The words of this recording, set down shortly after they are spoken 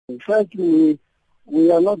Firstly,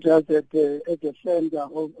 we are not just at the center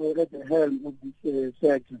or at the helm of this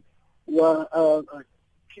sector. We are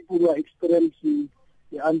people who are experiencing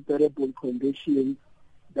the unbearable conditions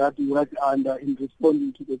that we work under in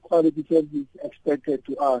responding to the quality service expected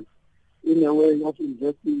to us in a way of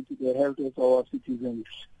investing to the health of our citizens.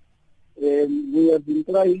 We have been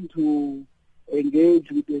trying to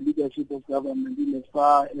engage with the leadership of government in as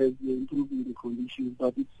far as improving the conditions,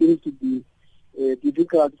 but it seems to be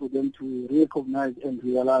difficult for them to recognize and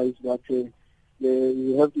realize that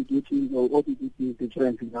we have to do things or to do things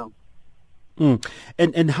differently now.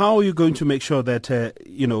 And how are you going to make sure that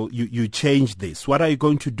you change this? What are you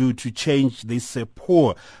going to do to change this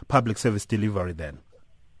poor public service delivery then?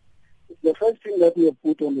 The first thing that we have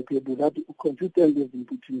put on the table, that consistently have been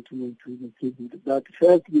putting to the table, that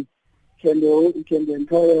firstly, can the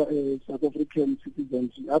entire South African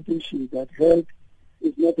citizens appreciate that health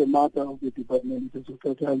is not a matter of the department, it's a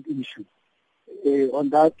societal issue.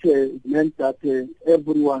 On that, it meant that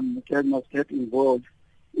everyone must get involved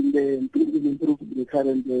in improving the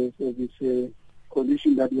current service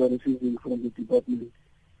condition that we are receiving from the department.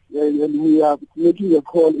 And we are making a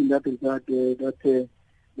call in that regard that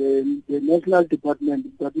the national department,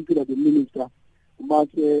 in particular the minister,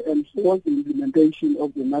 must enforce the implementation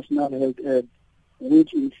of the National Health Act,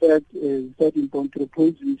 which in fact is starting to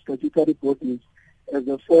propose the statutory bodies as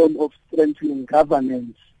a form of strengthening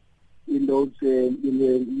governance in those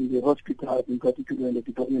in the hospitals, in particular in the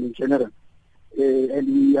department in general. And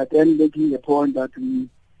we are then making a point that we,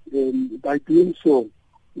 by doing so,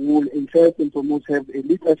 we will in first and foremost have a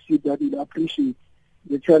leadership that will appreciate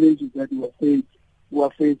the challenges that we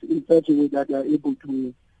are faced in such a way that they are able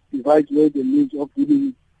to devise ways and means of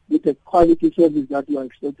dealing with the quality service that we are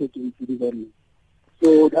expected to deliver.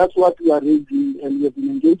 So that's what we are raising, and we have been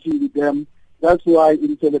engaging with them. That's why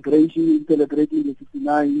in celebrating the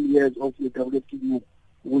 59 years of the WTO,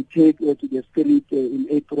 we take to the spirit in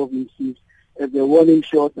 8 provinces as a warning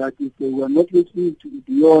shot that if they were not listening to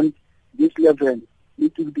beyond this level,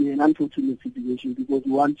 it will be an unfortunate situation, because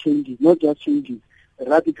we want changes, not just changes,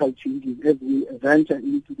 radical changes as we venture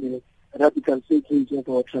into the radical stages of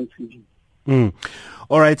our transition.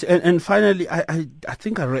 All right. And finally, I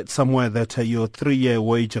think I read somewhere that your 3-year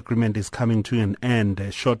wage agreement is coming to an end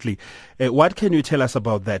shortly. What can you tell us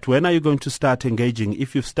about that? When are you going to start engaging?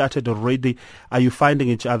 If you've started already, are you finding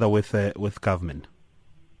each other with government?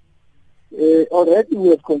 Already we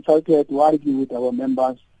have consulted widely with our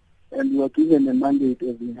members, and we were given a mandate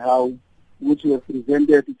as Nehawu, which we have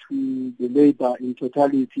presented to the labor in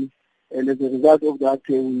totality. And as a result of that,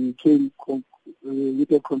 we came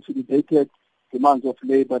with a consolidated demands of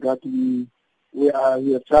labor that we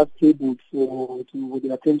have just tabled to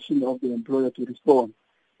the attention of the employer to respond.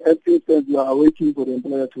 As instance, we are waiting for the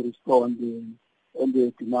employer to respond on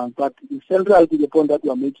the demand. But the central to the point that we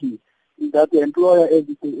are making is that the employer, as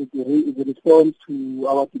a response to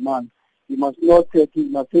our demand, he must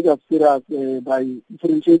take us serious by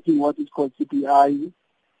differentiating what is called CPI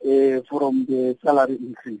from the salary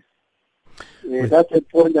increase. That's a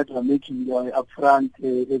point that we're making upfront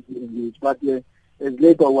as we engage. But as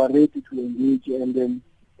labor, we are ready to engage, and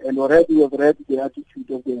already we have read the attitude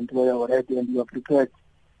of the employer already, and we are prepared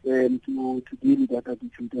to deal with that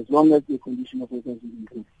attitude as long as the condition of workers is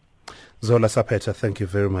improved. Zola Saphetha, thank you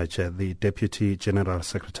very much, the Deputy General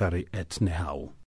Secretary at Nehawu.